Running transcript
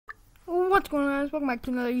What's going on, guys? Welcome back to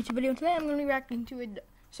another YouTube video. Today I'm going to be reacting to a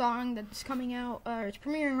song that's coming out, it's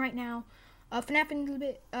premiering right now, FNAF in a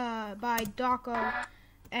bit, by DAWKO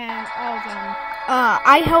and all of them.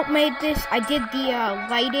 I helped made this. I did the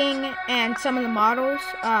lighting and some of the models,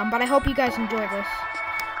 but I hope you guys enjoy this.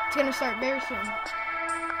 It's going to start very soon.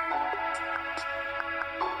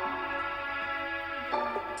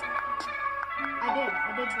 I did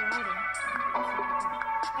the lighting.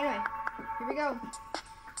 Anyway, here we go.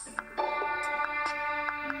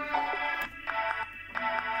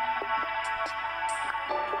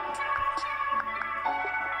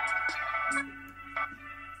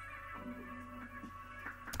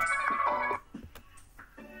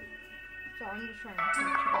 So I'm just trying to catch it.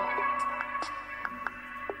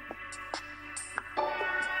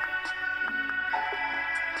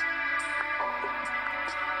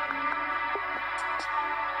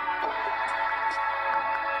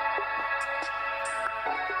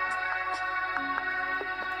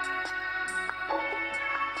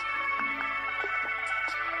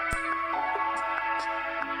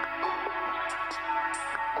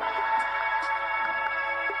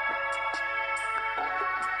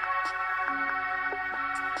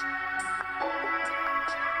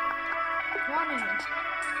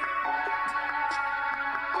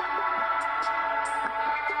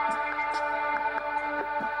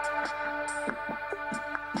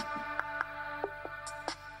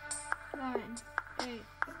 Nine, 8,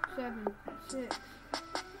 7, 6,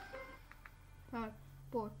 5,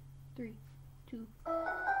 4, 3, 2,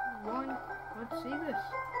 1. Let's see this.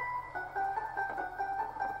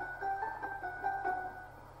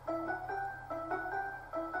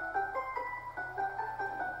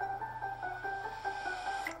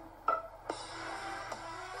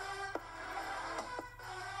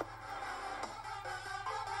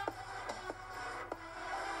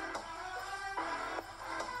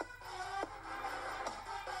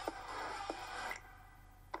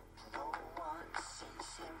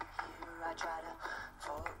 I try to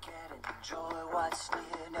forget and enjoy what's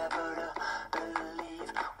near, never to believe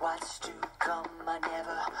what's to come. I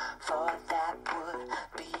never thought that would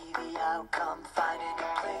be the outcome. Finding a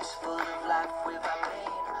place full of life without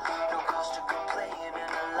pain, no cause to complain,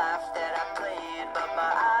 and a life that I played. But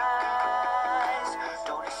my eyes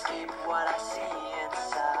don't escape what I see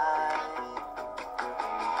inside.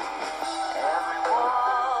 Every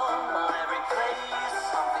wall, every place,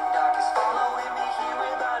 something dark is following me here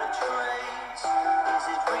without a trace. Is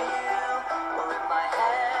it real or in my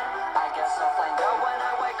head? I guess I'll find out when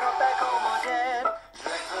I wake up back home or dead.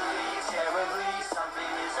 Dreadfully, terribly,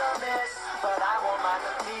 something is amiss, but I won't mind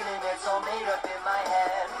the feeling, it's all made up in my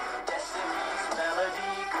head. Destiny's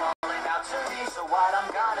melody calling out to me, so what I'm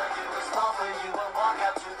gonna do is fall for you and walk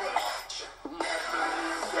out to the edge. Never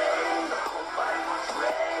the same, hope I was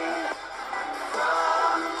raised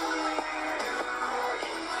from you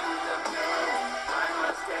into the pit. I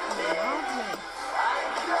must admit, I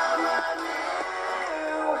come anew.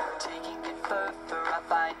 Taking it further, I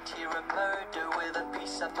find here a murder with a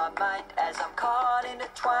piece of my mind, as I'm caught in a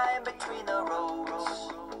twine between the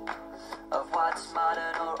roads of what's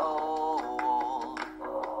modern or old.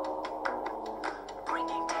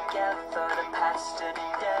 Bringing together the past and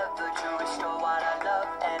endeavor to restore what I love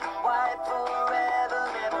and wipe forever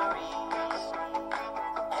memories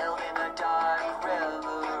held in a dark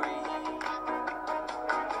reverie.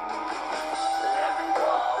 Every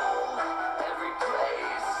wall, every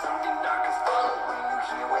place, something dark is following you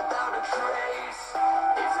here without a trace.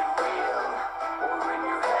 Is it real or in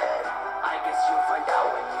your head? I guess you'll find out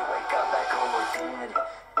when you wake up back home or dead.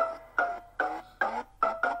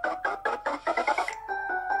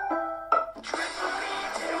 Dreadfully,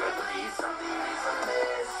 terribly, something is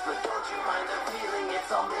amiss, but don't you mind the feeling,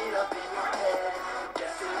 it's all made up in your head.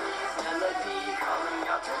 Destiny's melody calling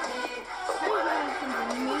out to me, so what I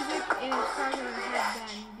The music is harder than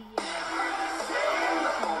the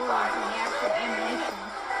actual animation.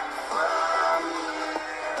 from you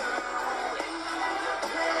into the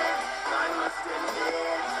pit. I must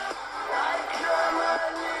admit, I come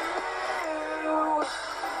anew.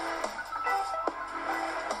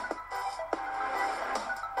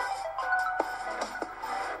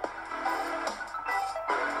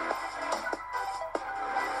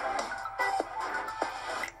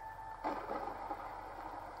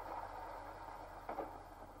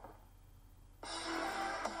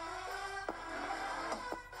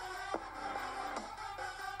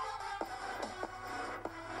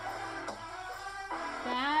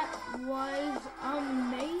 That was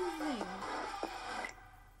amazing.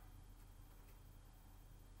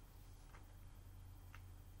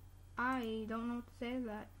 I don't know what to say to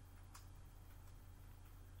that.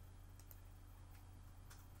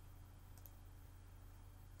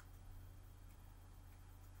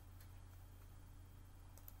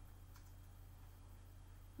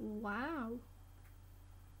 Wow.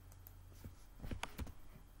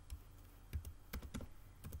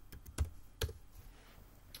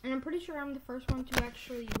 And I'm pretty sure I'm the first one to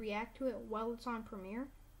actually react to it while it's on Premiere.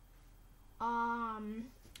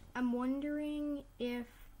 I'm wondering if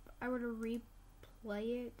I were to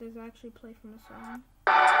replay it, does it actually play from the song?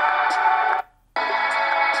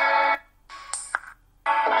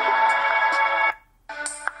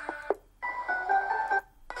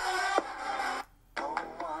 No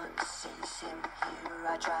one sees him here.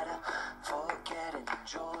 I try to forget and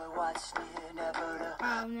enjoy what's near, never to.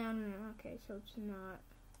 Oh, no. Okay, so it's not.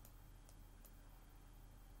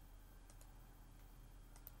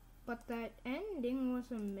 But that ending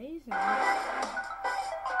was amazing.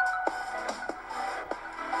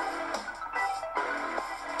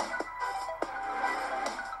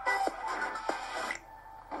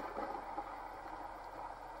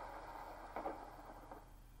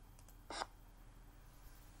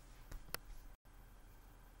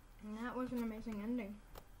 And that was an amazing ending.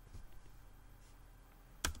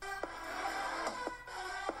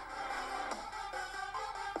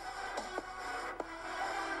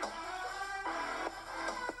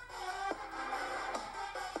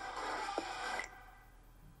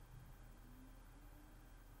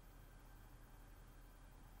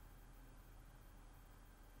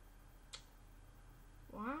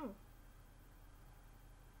 Wow.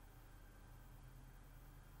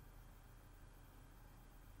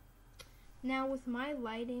 Now with my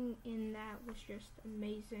lighting in that was just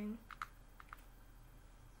amazing.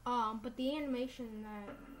 But the animation that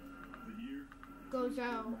goes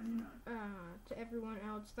out to everyone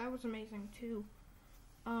else, that was amazing too.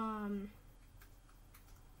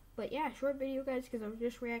 But yeah, short video guys, because I was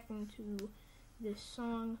just reacting to this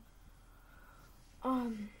song.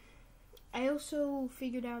 I also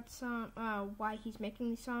figured out some why he's making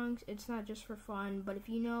these songs. It's not just for fun, but if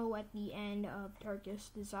you know at the end of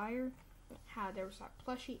Darkest Desire, how there was that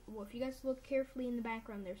plushie. Well, if you guys look carefully in the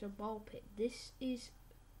background, there's a ball pit. This is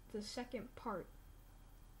the second part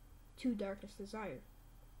to Darkest Desire.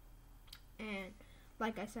 And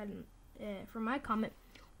like I said from my comment,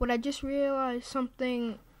 what I just realized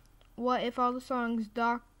something. What if all the songs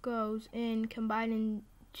DAWKO's in combine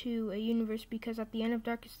into a universe? Because at the end of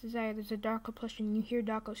Darkest Desire, there's a DAWKO plushie, and you hear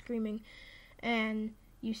DAWKO screaming, and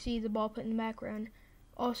you see the ball pit in the background.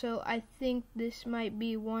 Also, I think this might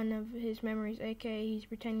be one of his memories, aka he's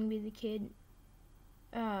pretending to be the kid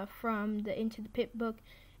from the Into the Pit book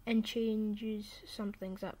and changes some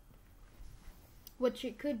things up. Which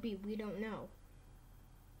it could be, we don't know.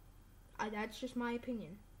 That's just my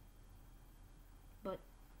opinion. But,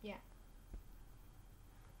 yeah.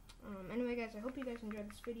 Anyway, guys, I hope you guys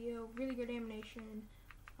enjoyed this video. Really good animation.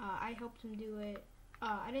 I helped him do it.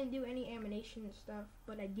 I didn't do any animation and stuff,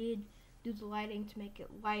 but I did do the lighting to make it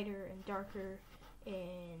lighter and darker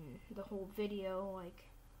in the whole video, like,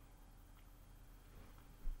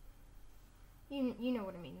 you know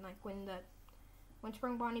what I mean, like when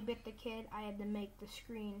Spring Bonnie bit the kid, I had to make the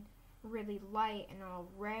screen really light and all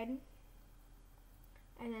red,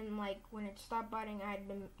 and then like when it stopped biting, I had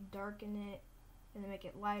to darken it and then make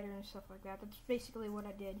it lighter and stuff like that. That's basically what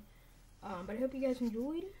I did. But I hope you guys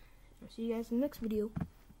enjoyed. I'll see you guys in the next video.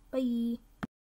 Bye.